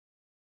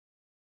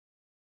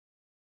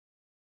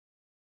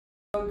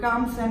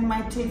Gums and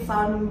my teeth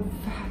are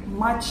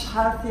much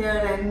healthier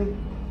and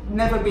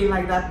never been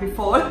like that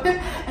before.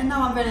 And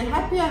now I'm very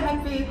happy.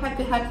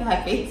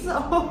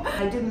 So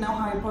I didn't know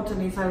how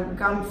important is a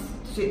gums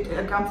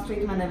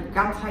treatment and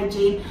gums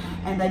hygiene,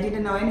 and I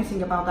didn't know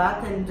anything about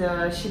that.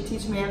 And she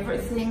teach me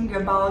everything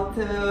about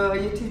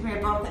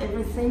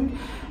everything.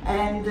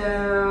 And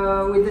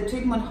with the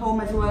treatment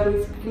home as well,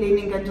 with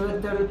cleaning and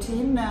the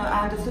routine,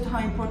 I understood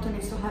how important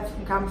it is to have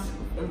gums,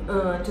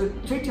 to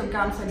treat your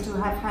gums and to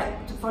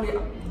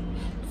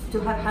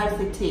have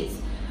healthy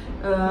teeth.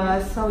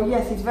 So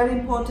yes, it's very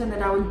important,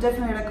 and I would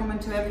definitely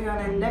recommend to everyone,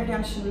 and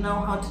everyone should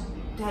know how to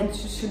and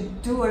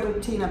should do a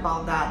routine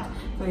about that.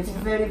 So it's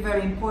very,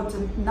 very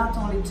important not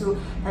only to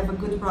have a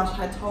good brush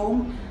at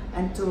home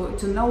and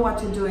to know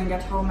what you're doing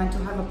at home, and to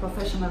have a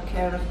professional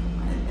care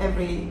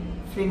every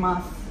 3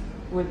 months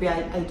would be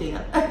ideal.